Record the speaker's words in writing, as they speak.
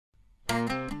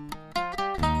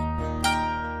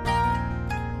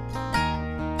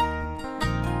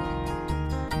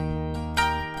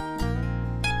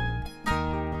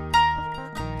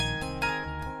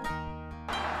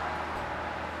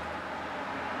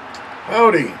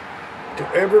Howdy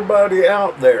to everybody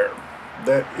out there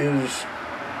that is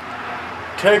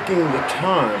taking the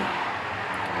time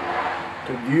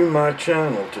to view my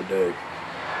channel today.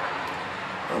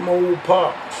 I'm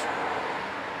Ole'Pops,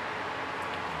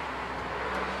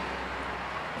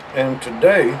 and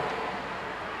today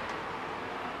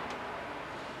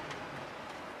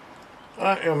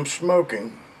I am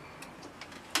smoking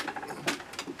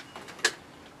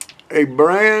a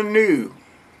brand new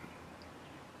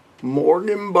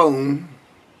Morgan Bone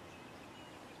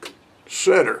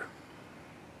setter.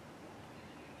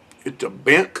 It's a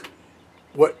bent,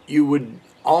 what you would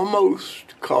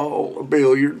almost call a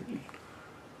billiard,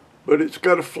 but it's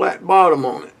got a flat bottom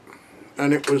on it,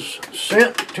 and it was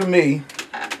sent to me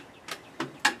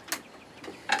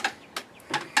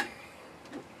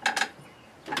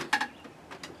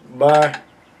by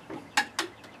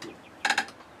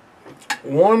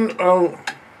one of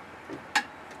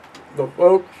the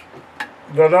folks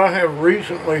that I have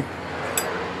recently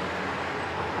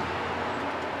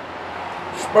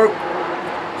spoke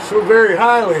so very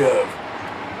highly of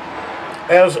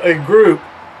as a group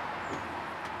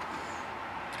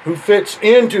who fits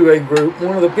into a group,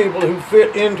 one of the people who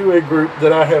fit into a group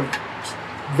that I have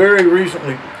very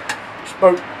recently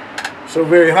spoke so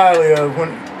very highly of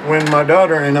when my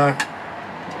daughter and I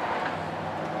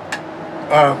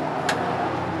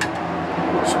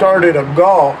started a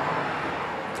golf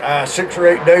 6 or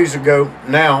 8 days ago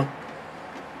now.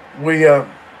 We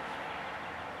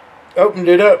opened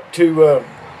it up to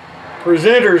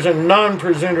presenters and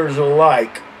non-presenters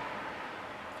alike,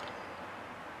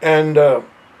 and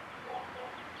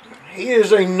he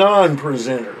is a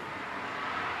non-presenter.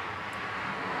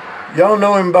 Y'all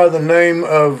know him by the name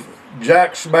of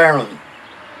JaxBaron,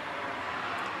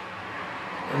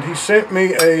 and he sent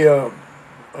me a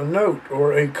note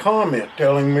or a comment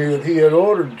telling me that he had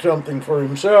ordered something for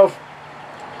himself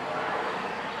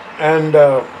and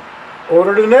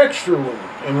ordered an extra one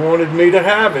and wanted me to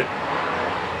have it,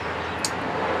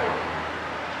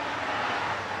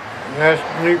 and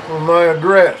asked me for my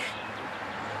address.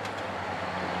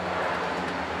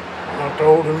 I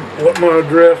told him what my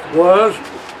address was,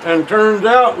 and turns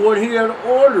out what he had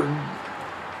ordered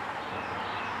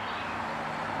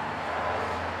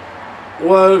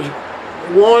was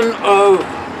one of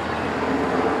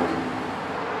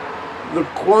the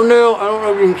Cornell, I don't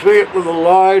know if you can see it with a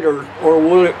light or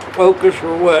will it focus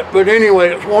or what, but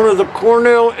anyway, it's one of the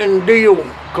Cornell and Deal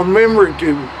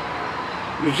commemorative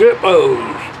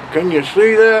Zippos. Can you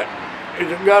see that?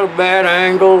 Has it got a bad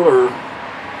angle or...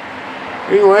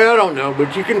 Anyway, I don't know,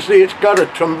 but you can see it's got a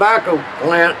tobacco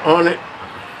plant on it,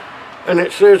 and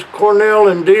it says Cornell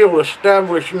and Deal,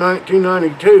 established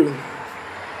 1992.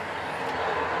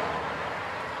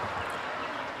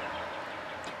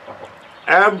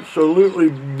 Absolutely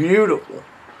beautiful.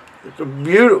 It's a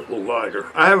beautiful lighter.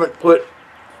 I haven't put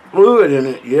fluid in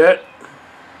it yet,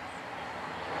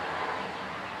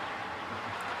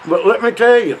 but let me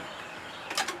tell you,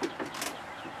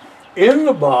 in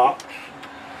the box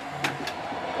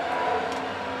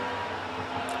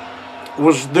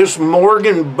was this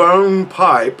Morgan Bone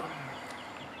pipe,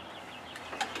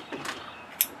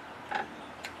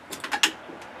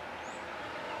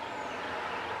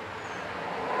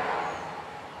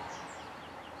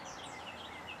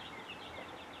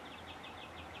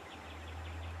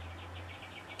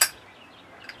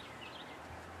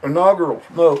 inaugural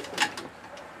smoke.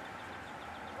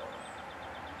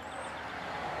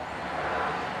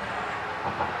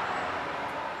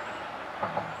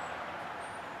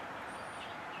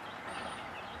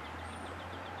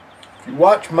 If you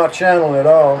watch my channel at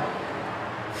all,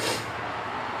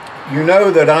 you know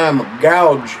that I am a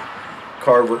gouge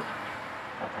carver,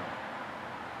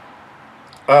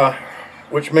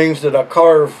 which means that I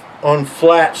carve on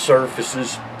flat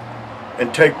surfaces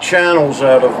and take channels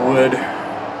out of wood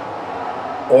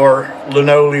or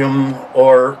linoleum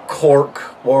or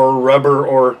cork or rubber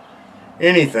or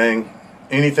anything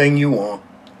you want.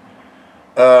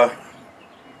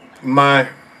 My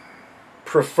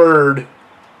preferred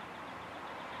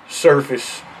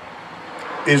surface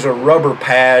is a rubber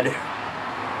pad,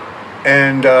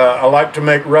 and I like to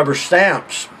make rubber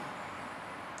stamps,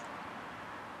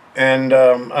 and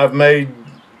I've made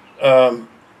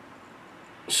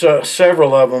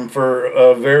several of them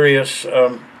for various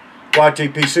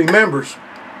YTPC members.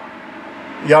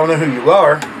 Y'all know who you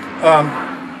are.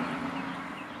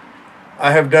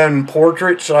 I have done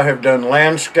portraits, I have done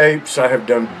landscapes, I have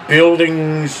done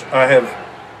buildings,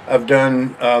 I've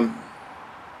done a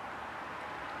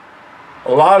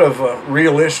lot of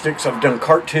realistics. I've done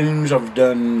cartoons. I've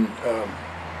done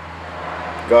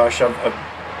gosh,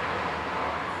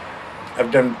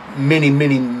 I've done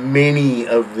many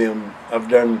of them. I've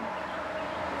done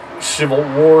Civil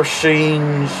War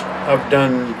scenes. I've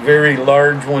done very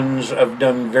large ones. I've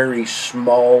done very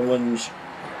small ones.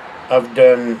 I've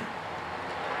done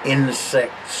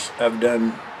insects. I've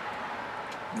done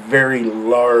very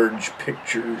large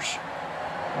pictures.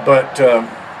 But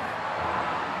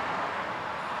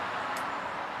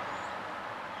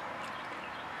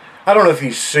I don't know if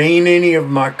he's seen any of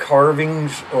my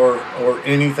carvings or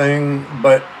anything,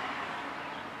 but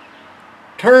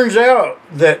turns out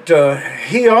that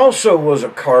he also was a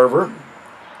carver,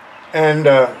 and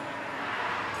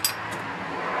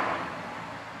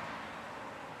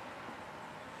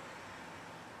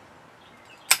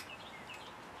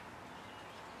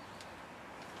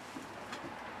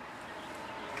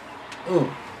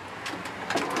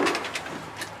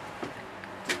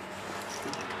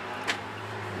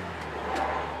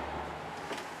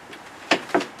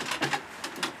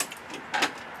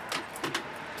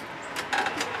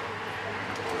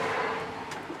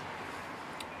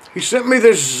he sent me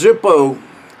this Zippo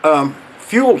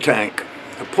fuel tank,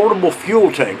 a portable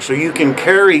fuel tank, so you can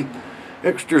carry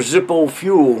extra Zippo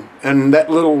fuel. And that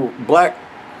little black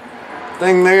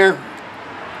thing there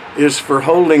is for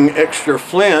holding extra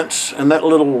flints, and that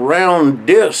little round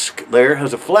disc there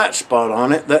has a flat spot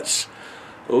on it. That's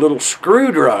a little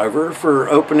screwdriver for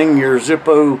opening your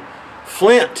Zippo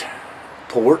flint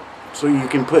port, so you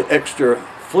can put extra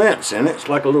flints in it. It's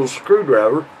like a little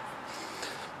screwdriver.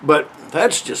 But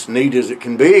that's just neat as it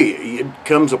can be. It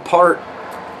comes apart,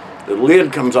 the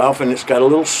lid comes off, and it's got a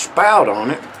little spout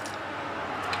on it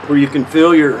where you can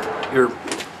fill your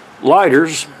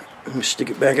lighters. Let me stick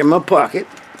it back in my pocket.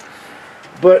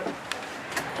 But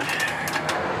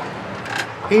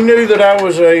he knew that I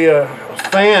was a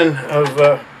fan of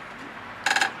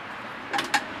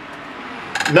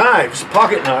knives,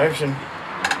 pocket knives, and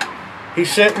he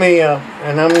sent me,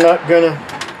 and I'm not gonna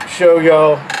show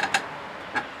y'all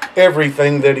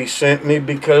everything that he sent me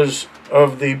because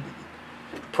of the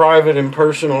private and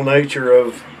personal nature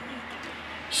of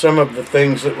some of the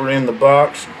things that were in the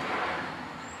box.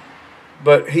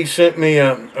 But he sent me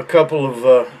a couple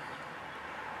of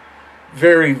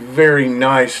very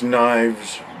nice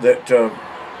knives that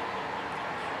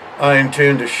I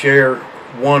intend to share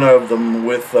one of them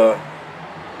with the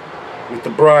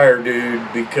Briar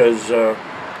dude, because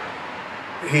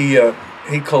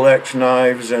he collects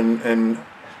knives, and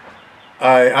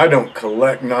I don't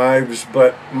collect knives,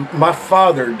 but my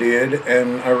father did,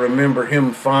 and I remember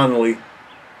him fondly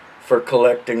for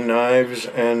collecting knives.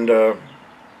 And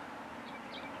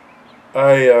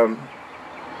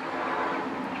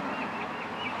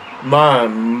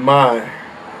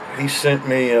he sent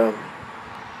me a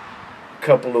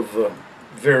couple of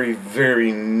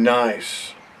very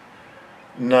nice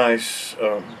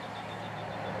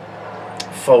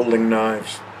folding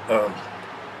knives.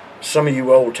 Some of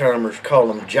you old timers call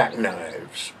them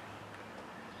jackknives.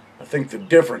 I think the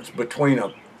difference between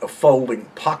a folding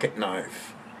pocket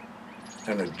knife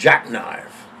and a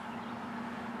jackknife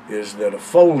is that a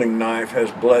folding knife has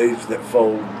blades that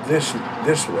fold this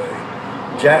way.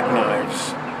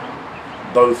 Jackknives,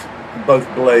 both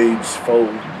blades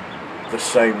fold the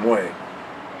same way.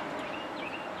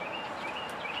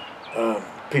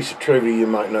 Piece of trivia you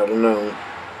might not have known.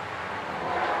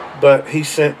 But he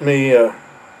sent me a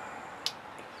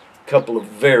couple of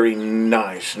very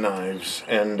nice knives,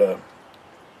 and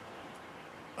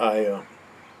I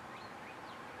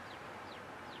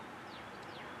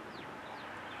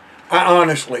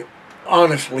honestly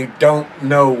don't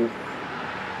know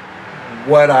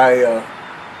what I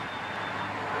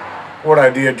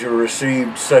did to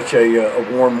receive such a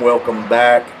warm welcome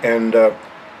back, and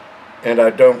I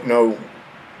don't know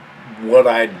what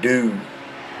I do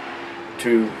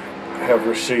to have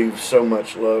received so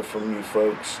much love from you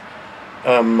folks.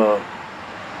 I'm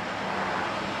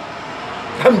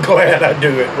glad I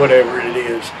do it, whatever it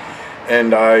is,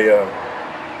 and I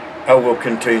will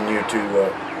continue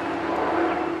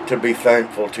to be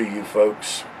thankful to you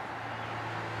folks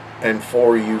and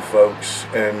for you folks.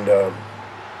 And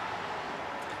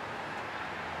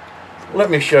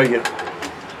let me show you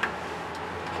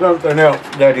something else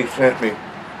that he sent me.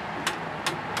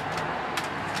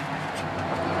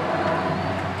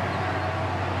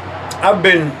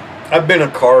 I've been a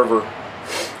carver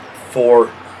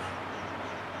for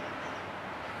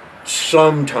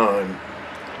some time,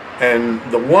 and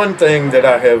the one thing that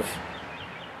I have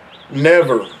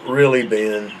never really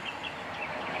been,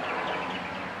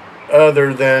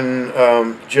 other than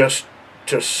just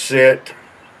to sit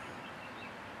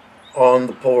on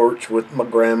the porch with my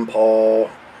grandpa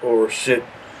or sit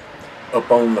up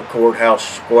on the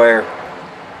courthouse square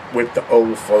with the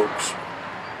old folks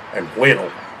and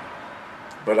whittle.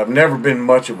 But I've never been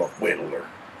much of a whittler.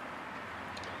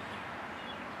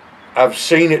 I've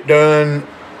seen it done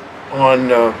on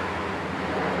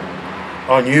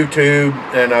YouTube,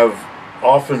 and I've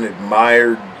often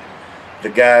admired the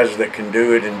guys that can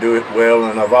do it and do it well,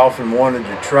 and I've often wanted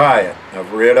to try it.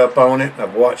 I've read up on it, and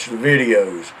I've watched the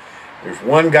videos. There's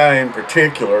one guy in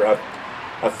particular,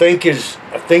 I think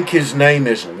his name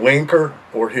is Linker,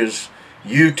 or his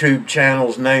YouTube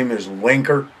channel's name is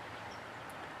Linker,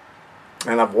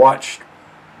 and I've watched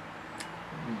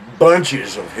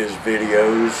bunches of his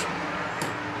videos,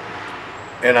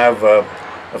 and I've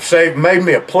made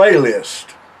me a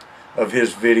playlist of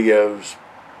his videos,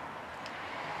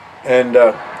 and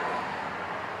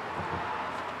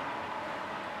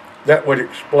that would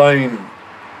explain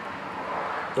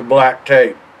the black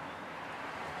tape.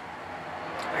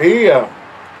 He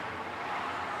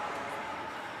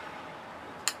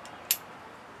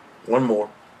one more.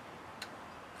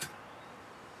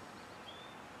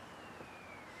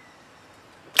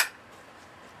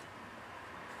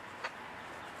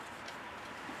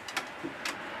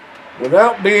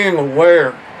 Without being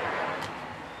aware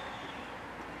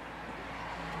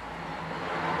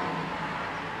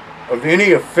of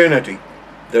any affinity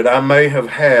that I may have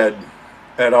had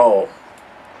at all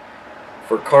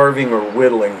for carving or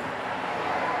whittling,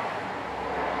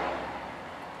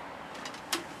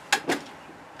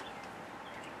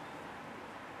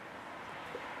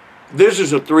 this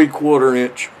is a 3/4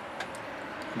 inch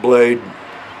blade.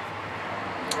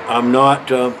 I'm not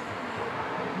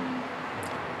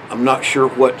sure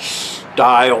what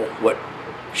style, what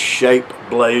shape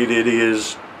blade it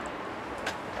is.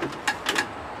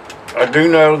 I do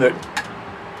know that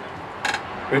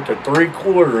it's a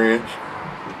 3/4 inch.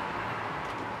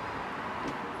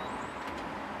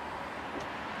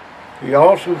 He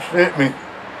also sent me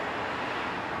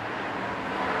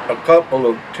a couple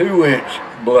of 2-inch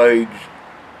blades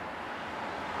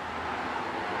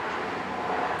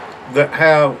that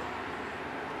have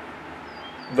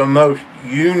the most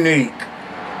unique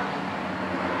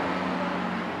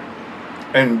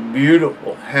and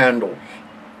beautiful handles,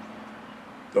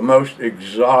 the most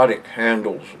exotic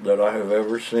handles that I have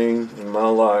ever seen in my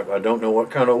life. I don't know what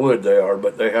kind of wood they are,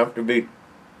 but they have to be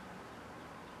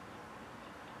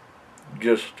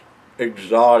just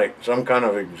exotic, some kind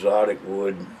of exotic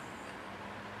wood.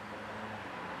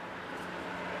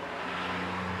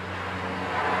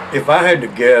 If I had to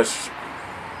guess,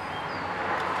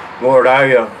 Lord,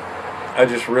 I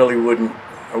just really wouldn't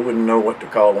know what to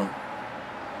call them.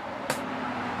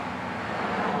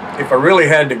 If I really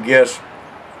had to guess,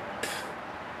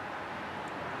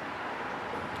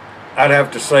 I'd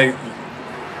have to say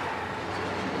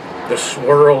the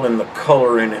swirl and the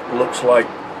color in it looks like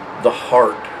the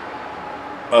heart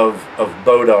of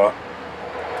Bodok.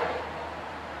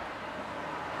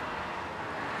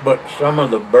 But some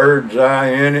of the bird's eye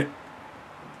in it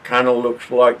kind of looks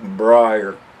like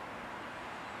briar.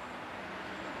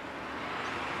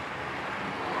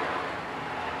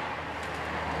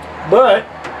 But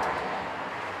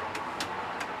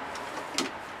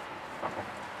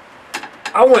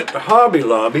I went to Hobby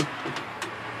Lobby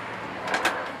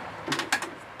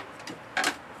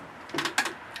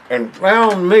and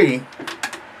found me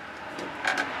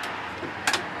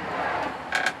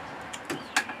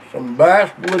some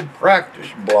basswood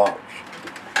practice blocks.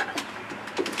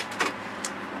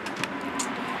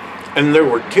 And there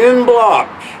were 10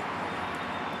 blocks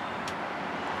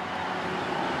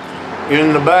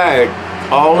in the bag,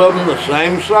 all of them the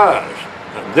same size.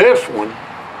 Now this one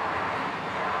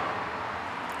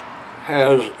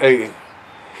has a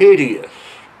hideous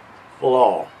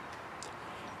flaw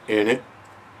in it,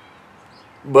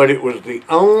 but it was the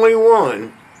only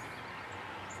one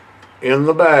in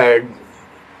the bag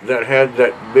that had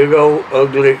that big old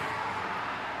ugly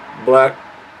black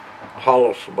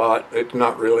hollow spot. It's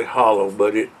not really hollow,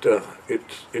 but it's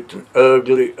an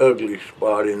ugly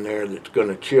spot in there that's going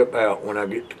to chip out when I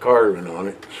get to carving on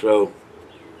it. So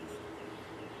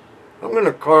I'm going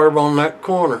to carve on that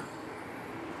corner.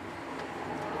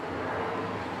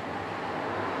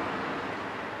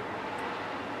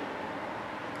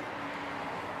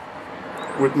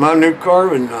 With my new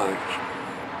carving knives.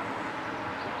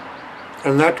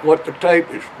 And that's what the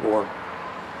tape is for.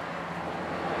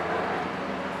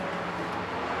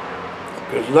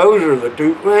 Because those are the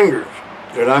 2 fingers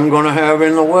that I'm going to have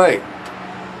in the way.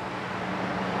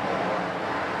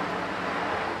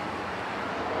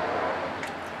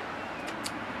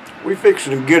 We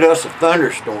fixing to get us a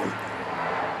thunderstorm.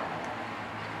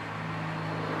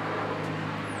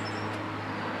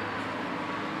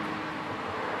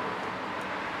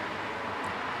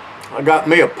 I got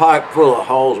me a pipe full of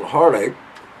Halls of Heartache.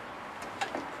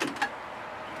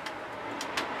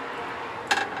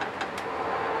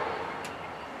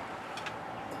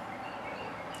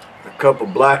 A cup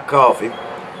of black coffee.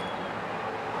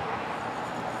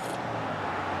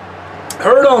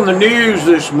 Heard on the news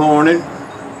this morning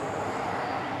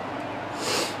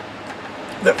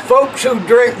that folks who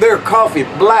drink their coffee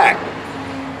black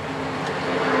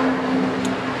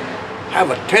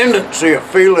have a tendency of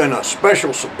feeling a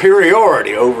special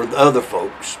superiority over the other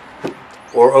folks,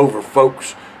 or over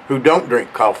folks who don't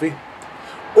drink coffee,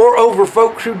 or over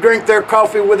folks who drink their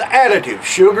coffee with additives,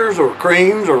 sugars or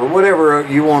creams or whatever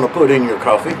you want to put in your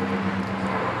coffee.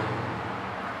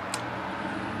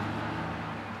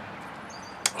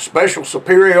 Special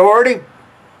superiority?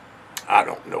 I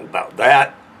don't know about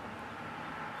that.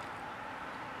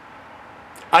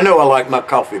 I know I like my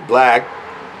coffee black.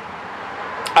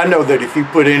 I know that if you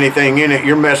put anything in it,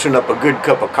 you're messing up a good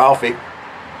cup of coffee.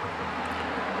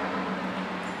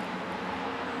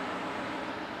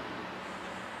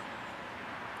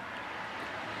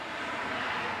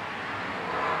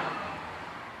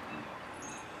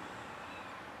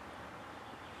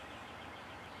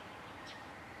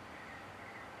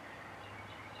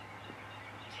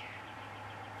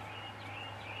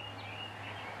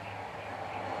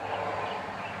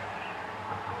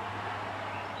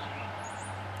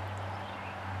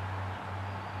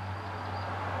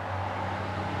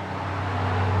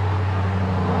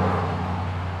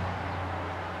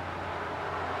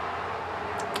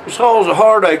 This Halls of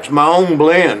Heartache's my own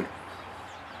blend.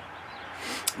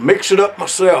 Mix it up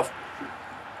myself.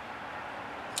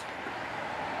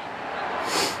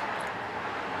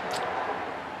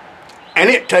 And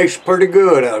it tastes pretty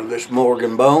good out of this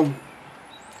Morgan bone.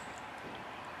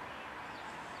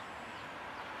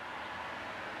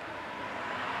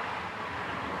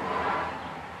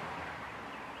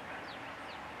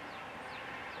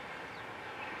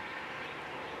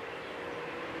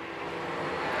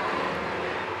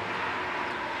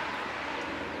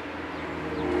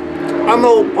 I'm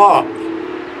Ole'Pops.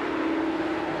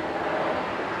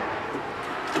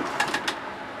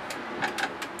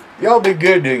 Y'all be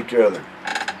good to each other.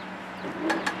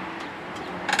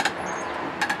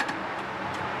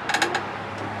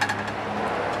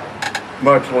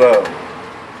 Much love.